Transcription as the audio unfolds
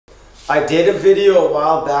I did a video a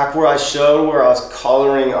while back where I showed where I was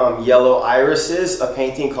coloring yellow irises, a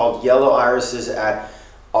painting called Yellow Irises at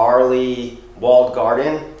Arley Walled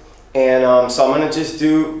Garden. And so I'm going to just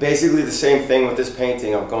do basically the same thing with this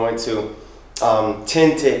painting. I'm going to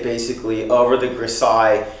tint it basically over the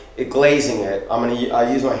Grisaille, glazing it.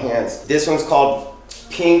 I use my hands. This one's called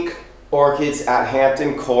Pink Orchids at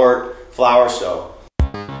Hampton Court Flower Show.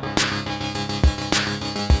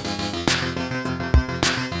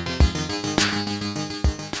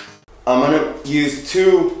 I'm going to use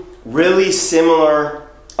two really similar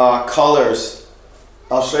colors.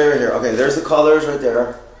 I'll show you here. Okay, there's the colors right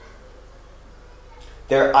there.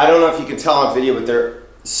 I don't know if you can tell on video, but they're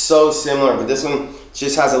so similar. But this one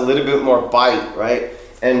just has a little bit more bite, right?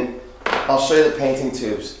 And I'll show you the painting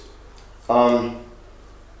tubes.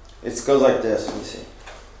 It goes like this. Let me see.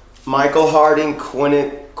 Michael Harding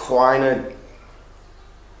Quinacridone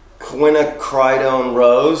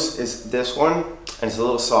Rose is this one. And it's a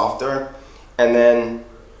little softer. And then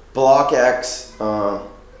Block X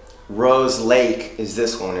Rose Lake is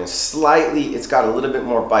this one. It's got a little bit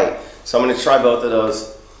more bite. So I'm going to try both of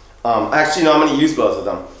those. Actually, no, I'm going to use both of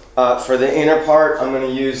them. For the inner part, I'm going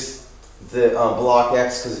to use the Block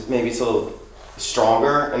X because maybe it's a little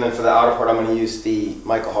stronger. And then for the outer part, I'm going to use the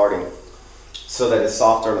Michael Harding so that it's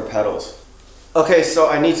softer on the petals. Okay,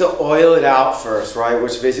 so I need to oil it out first, right?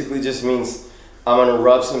 Which basically just means I'm going to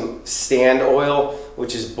rub some stand oil,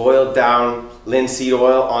 which is boiled down linseed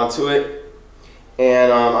oil, onto it.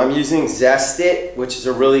 And I'm using Zest It, which is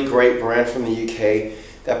a really great brand from the UK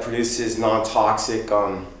that produces non-toxic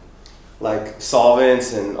like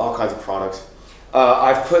solvents and all kinds of products.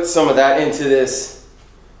 I've put some of that into this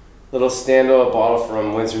little stand oil bottle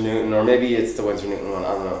from Winsor Newton, or maybe it's the Winsor Newton one,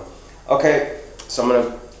 I don't know. Okay, so I'm going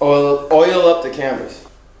to oil up the canvas.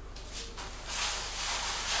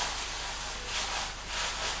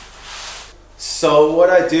 So what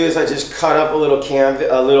I do is I just cut up a little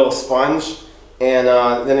sponge, and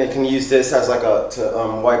then I can use this as like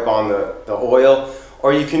to wipe on the oil,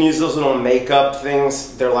 or you can use those little makeup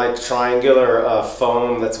things. They're like triangular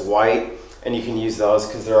foam that's white, and you can use those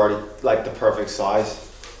because they're already like the perfect size.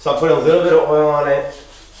 So I'll put a little bit of oil on it,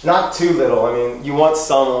 not too little. I mean, you want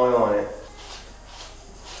some oil on it.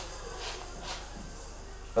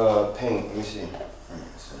 Paint. Let me see.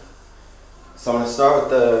 So I'm going to start with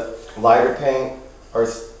the lighter paint, or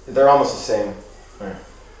they're almost the same. Right.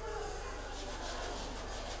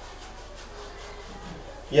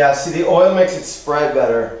 Yeah, see, the oil makes it spread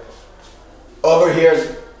better. Over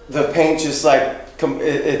here, the paint just like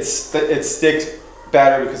it sticks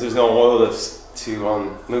better because there's no oil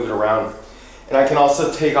to move it around. And I can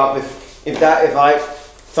also take off if I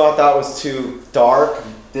thought that was too dark,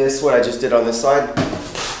 what I just did on this side,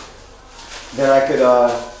 then I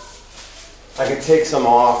could take some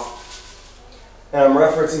off. And I'm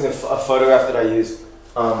referencing a photograph that I used,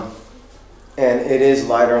 and it is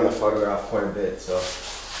lighter on the photograph quite a bit, so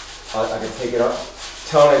I can take it up,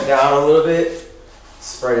 tone it down a little bit,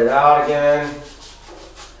 spread it out again,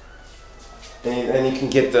 and then you can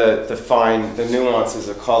get the nuances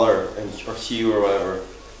of color or hue or whatever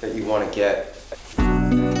that you want to get.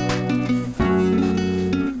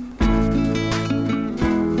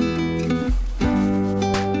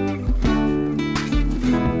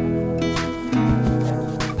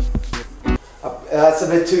 That's a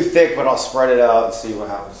bit too thick, but I'll spread it out and see what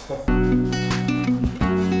happens.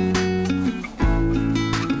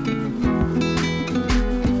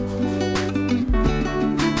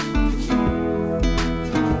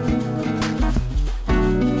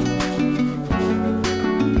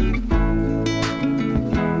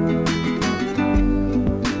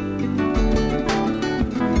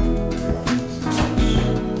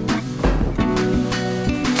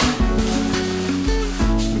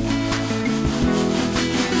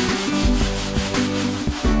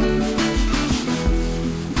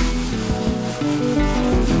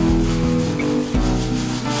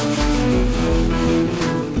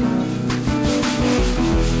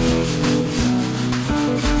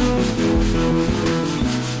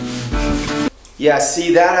 Yeah,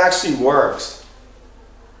 see, that actually works.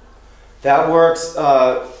 That works,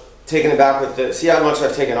 taking it back with the, see how much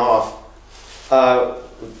I've taken off?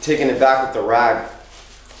 Taking it back with the rag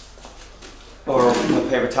or the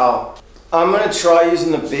paper towel. I'm gonna try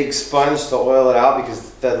using the big sponge to oil it out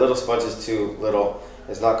because that little sponge is too little.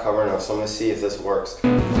 It's not covering enough, so I'm gonna see if this works.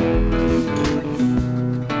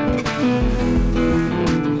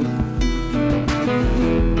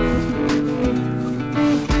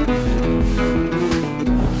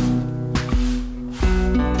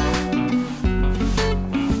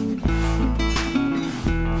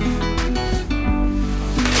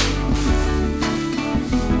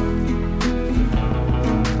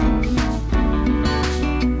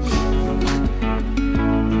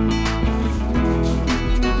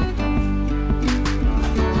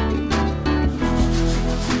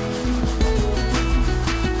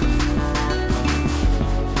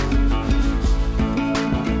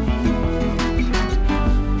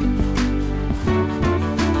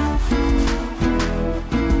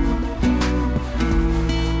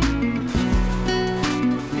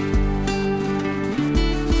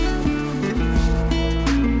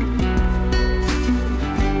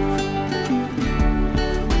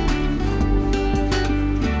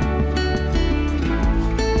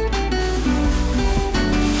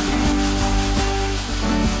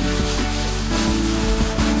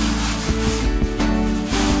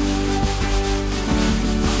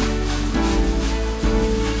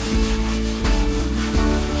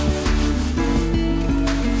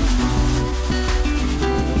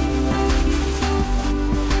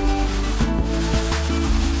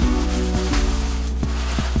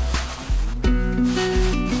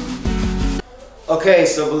 Okay,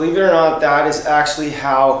 so believe it or not, that is actually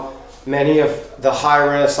how many of the high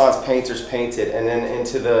Renaissance painters painted, and then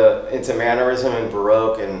into Mannerism and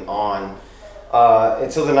Baroque and on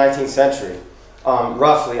until the 19th century,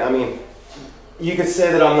 roughly. I mean, you could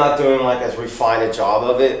say that I'm not doing like as refined a job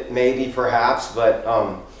of it, maybe, perhaps, but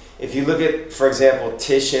if you look at, for example,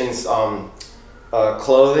 Taschen's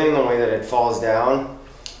clothing, the way that it falls down,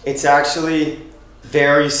 it's actually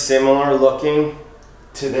very similar looking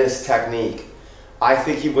to this technique. I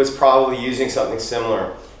think he was probably using something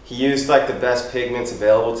similar. He used like the best pigments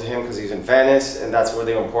available to him because he's in Venice, and that's where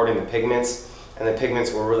they were importing the pigments, and the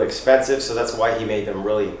pigments were really expensive, so that's why he made them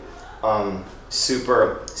really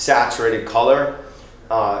super saturated color,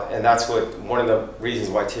 and that's one of the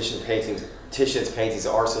reasons why Taschen's paintings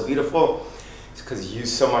are so beautiful, is because he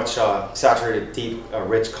used so much saturated, deep,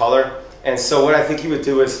 rich color. And so what I think he would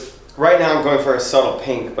do is, right now I'm going for a subtle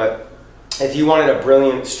pink, but if you wanted a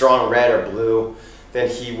brilliant, strong red or blue, then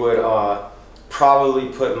he would probably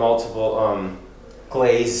put multiple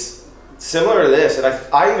glaze similar to this. And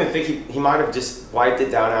I even think he might have just wiped it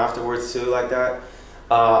down afterwards too, like that.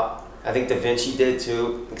 I think Da Vinci did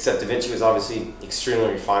too, except Da Vinci was obviously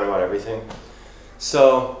extremely refined about everything.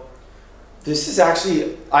 So this is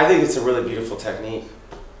actually, I think it's a really beautiful technique.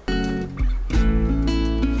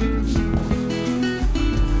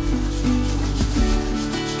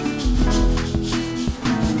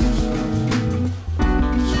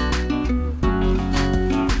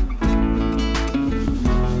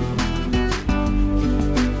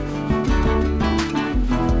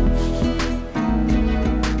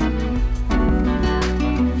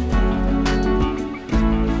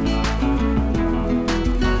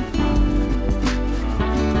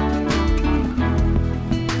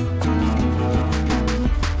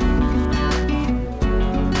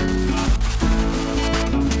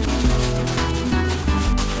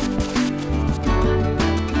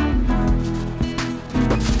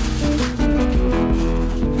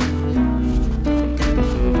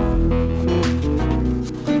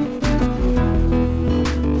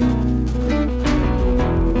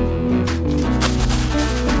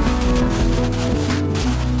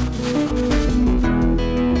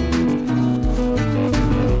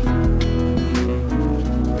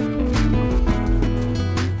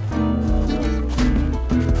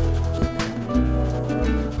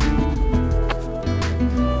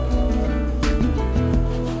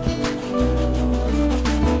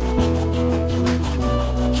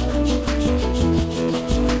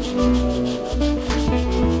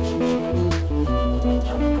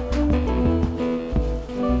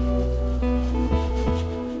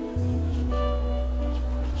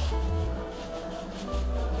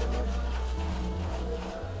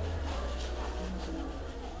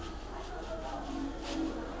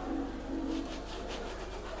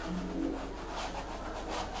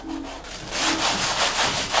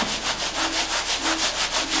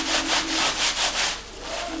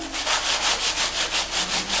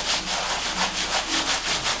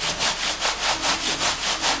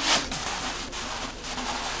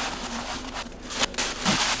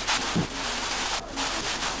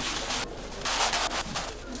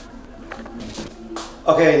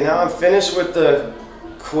 Okay, now I'm finished with the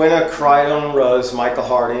Quinacridone Rose, Michael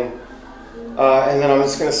Harding, and then I'm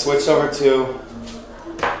just going to switch over to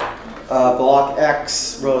Block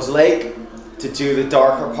X Rose Lake to do the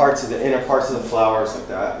darker parts of the inner parts of the flowers like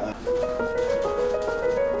that.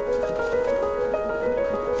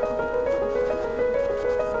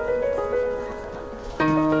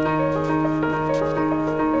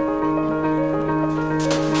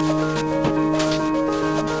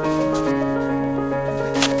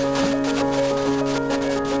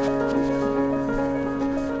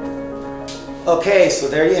 Okay, so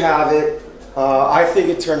there you have it. I think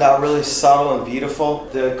it turned out really subtle and beautiful.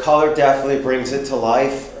 The color definitely brings it to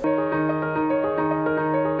life.